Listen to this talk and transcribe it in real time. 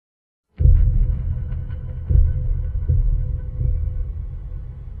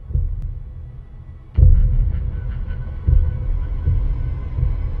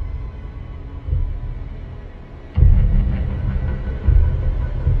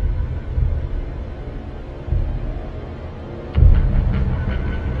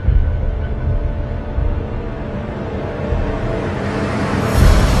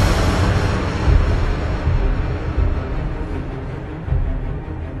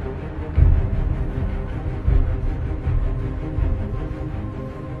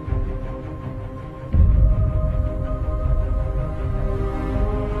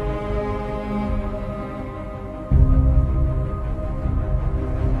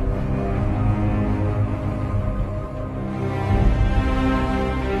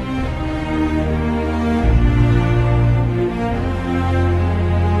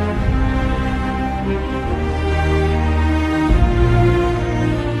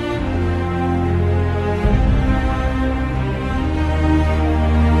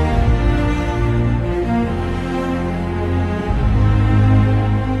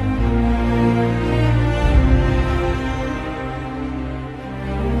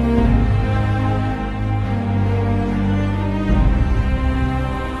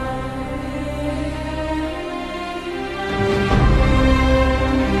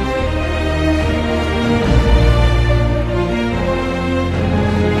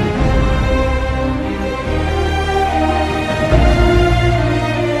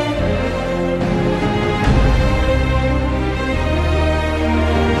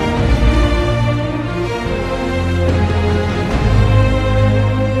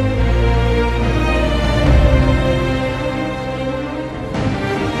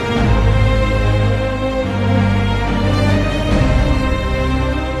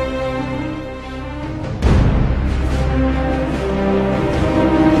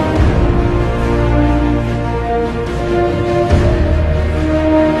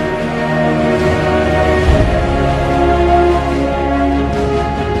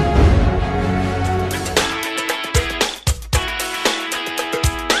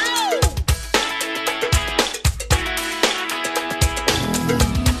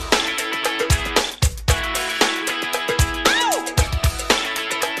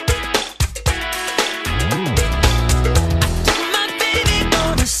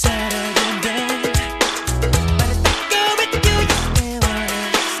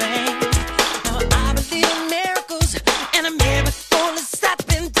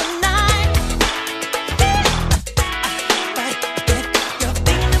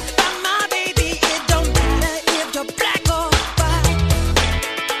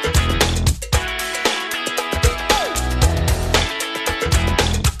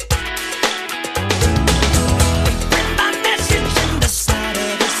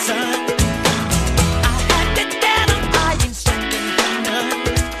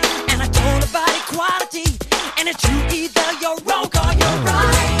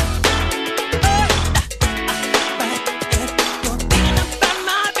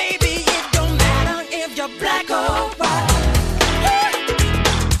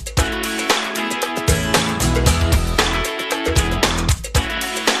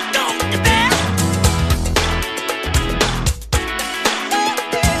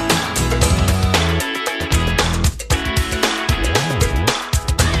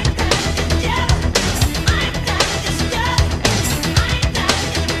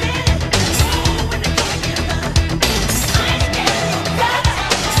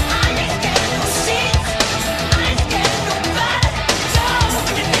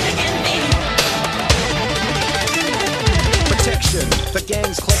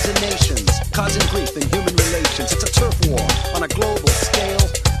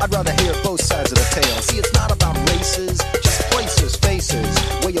I'd rather hear both sides of the tale. See, it's not about races, just places, faces.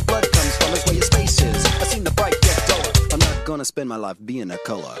 Where your blood comes from is where your space is. I seen the bright get duller. I'm not gonna spend my life being a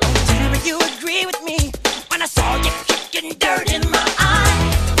color. Tell me you agree with me when I saw you kicking dirt in my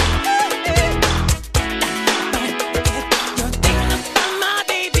eye. You're thinking about my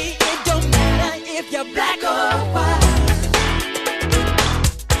baby. It don't matter if you're black or white.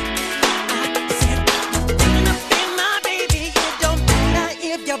 I said you're thinking about my baby. It don't matter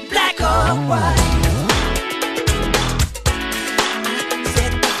if you're black or white. I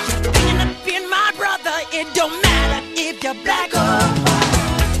said you're thinking about my brother. It don't matter if you're black or white.